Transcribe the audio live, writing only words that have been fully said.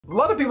a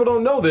lot of people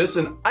don't know this,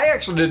 and I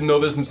actually didn't know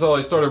this until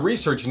I started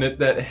researching it,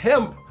 that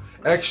hemp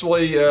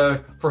actually,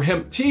 for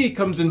hemp tea,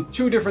 comes in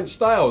two different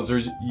styles.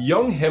 There's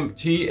young hemp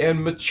tea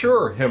and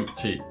mature hemp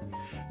tea.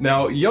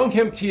 Now, young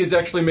hemp tea is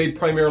actually made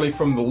primarily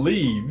from the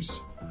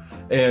leaves,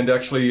 and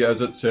actually,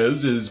 as it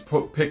says, is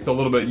picked a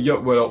little bit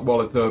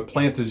while the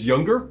plant is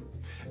younger.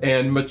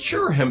 And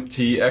mature hemp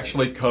tea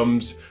actually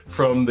comes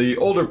from the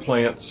older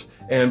plants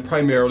and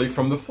primarily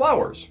from the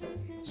flowers.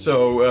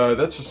 So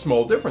that's a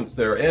small difference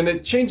there, and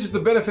it changes the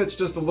benefits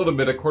just a little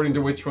bit according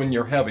to which one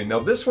you're having. Now,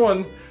 this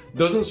one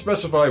doesn't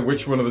specify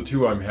which one of the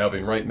two I'm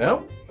having right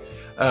now.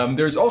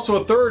 There's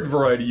also a third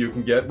variety you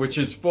can get, which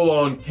is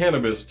full-on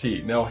cannabis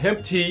tea. Now,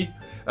 hemp tea,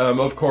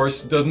 of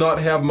course, does not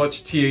have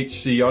much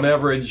THC. On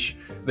average,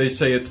 they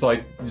say it's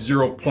like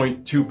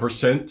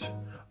 0.2%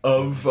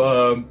 of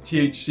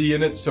THC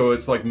in it, so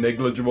it's like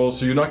negligible.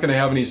 So you're not going to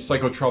have any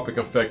psychotropic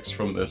effects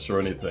from this or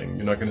anything.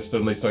 You're not going to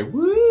suddenly start,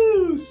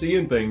 woo,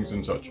 seeing things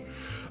and such.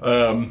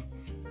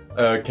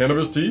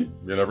 Cannabis tea?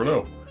 You never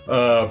know.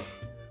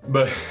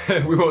 But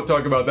we won't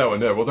talk about that one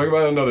now. We'll talk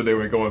about it another day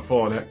when we go on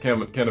full on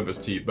cannabis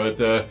tea.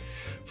 But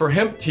for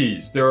hemp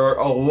teas, there are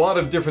a lot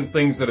of different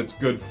things that it's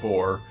good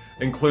for,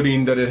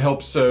 including that it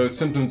helps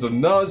symptoms of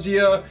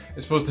nausea.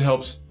 It's supposed to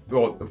help,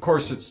 well, of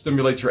course, it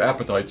stimulates your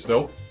appetite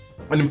still.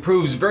 It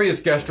improves various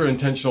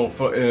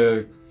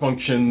gastrointestinal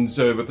functions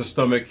with the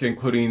stomach,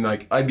 including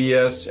like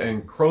IBS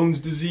and Crohn's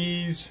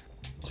disease.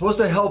 It's supposed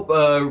to help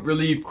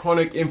relieve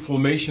chronic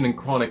inflammation and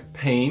chronic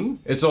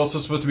pain. It's also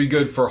supposed to be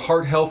good for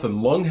heart health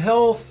and lung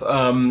health,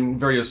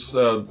 various,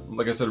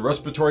 like I said,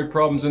 respiratory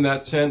problems in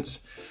that sense.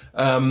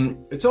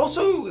 It's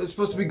also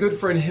supposed to be good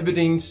for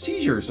inhibiting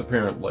seizures,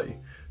 apparently.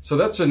 So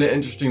that's an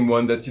interesting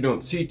one that you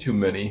don't see too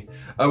many,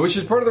 which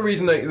is part of the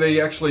reason that they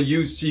actually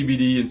use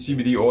CBD and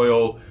CBD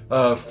oil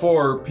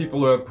for people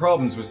who have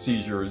problems with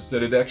seizures,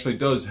 that it actually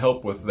does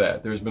help with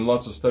that. There's been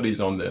lots of studies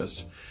on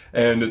this,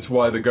 and it's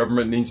why the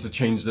government needs to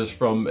change this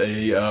from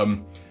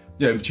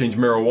change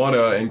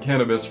marijuana and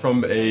cannabis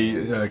from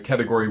a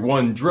Category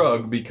 1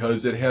 drug,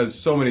 because it has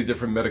so many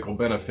different medical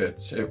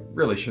benefits. It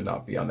really should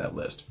not be on that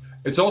list.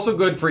 It's also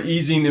good for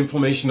easing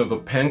inflammation of the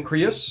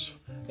pancreas,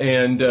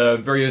 and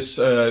various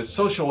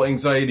social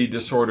anxiety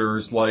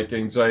disorders like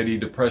anxiety,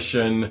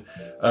 depression,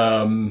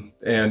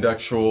 and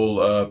actual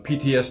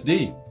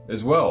PTSD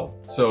as well.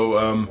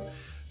 So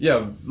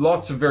yeah,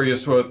 lots of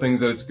various things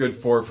that it's good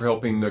for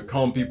helping to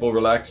calm people,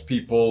 relax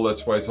people.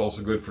 That's why it's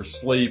also good for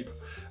sleep.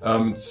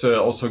 It's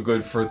also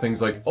good for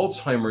things like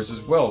Alzheimer's as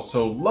well.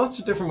 So lots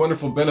of different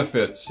wonderful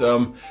benefits.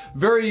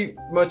 Very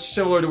much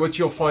similar to what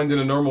you'll find in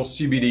a normal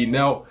CBD.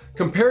 Now,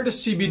 compared to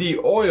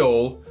CBD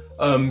oil,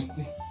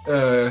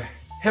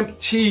 hemp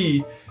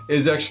tea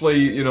is actually,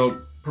 you know,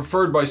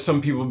 preferred by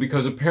some people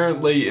because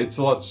apparently it's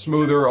a lot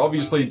smoother.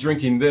 Obviously,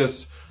 drinking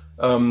this,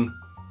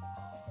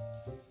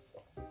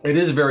 it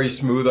is very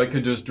smooth. I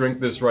could just drink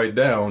this right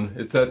down.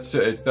 It's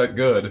that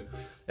good.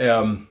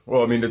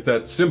 Well, I mean, it's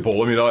that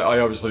simple. I mean, I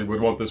obviously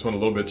would want this one a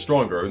little bit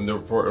stronger, and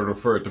therefore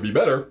for it to be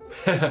better.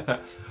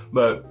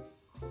 But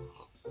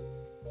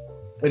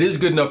it is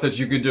good enough that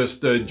you could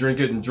just drink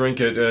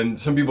it. And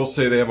some people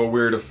say they have a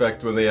weird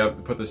effect when they have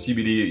to put the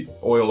CBD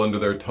oil under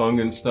their tongue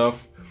and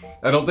stuff.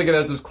 I don't think it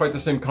has quite the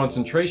same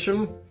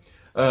concentration,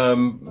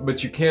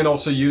 but you can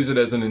also use it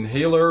as an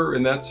inhaler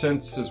in that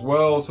sense as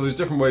well. So there's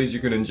different ways you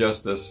can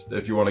ingest this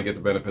if you want to get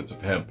the benefits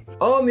of hemp.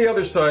 On the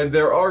other side,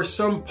 there are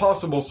some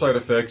possible side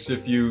effects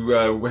if you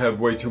have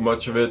way too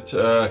much of it,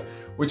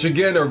 which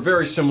again are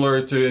very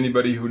similar to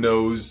anybody who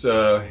knows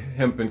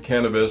hemp and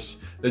cannabis,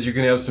 that you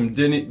can have some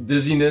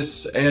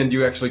dizziness, and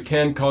you actually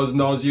can cause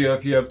nausea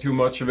if you have too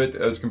much of it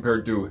as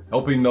compared to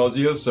helping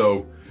nausea.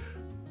 So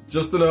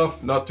just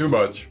enough, not too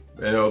much,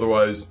 and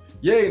otherwise,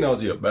 yay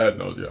nausea, bad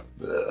nausea.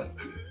 Ugh.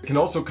 It can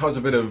also cause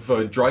a bit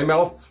of dry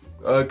mouth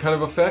kind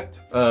of effect.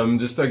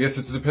 Just, I guess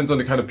it depends on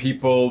the kind of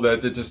people,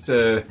 that it just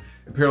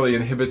apparently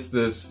inhibits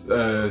this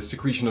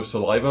secretion of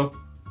saliva.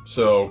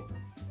 So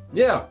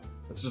yeah,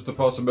 it's just a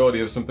possibility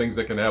of some things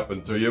that can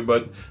happen to you,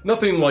 but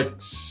nothing like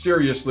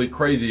seriously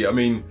crazy. I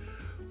mean,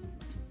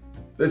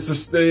 it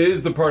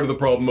is the part of the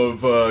problem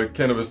of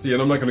cannabis tea,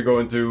 and I'm not going to go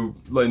into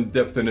in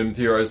depth and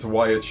here as to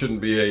why it shouldn't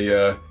be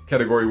a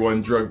Category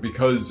 1 drug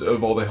because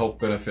of all the health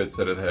benefits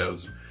that it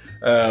has.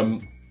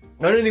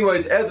 But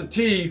anyways, as a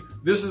tea,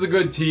 this is a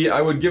good tea. I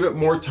would give it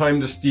more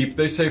time to steep.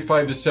 They say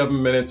 5 to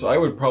 7 minutes. I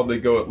would probably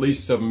go at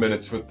least 7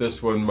 minutes with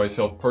this one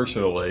myself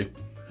personally.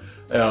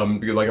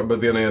 Because but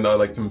then I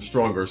like them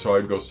stronger, so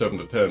I'd go 7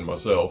 to 10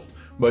 myself.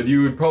 But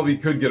you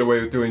could get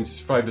away with doing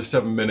 5 to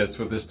 7 minutes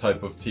with this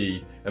type of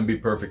tea and be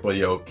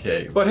perfectly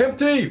okay. But hemp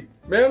tea,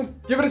 man,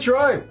 give it a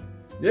try.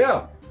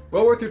 Yeah,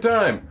 well worth your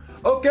time.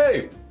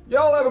 Okay,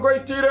 y'all have a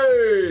great tea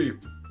day.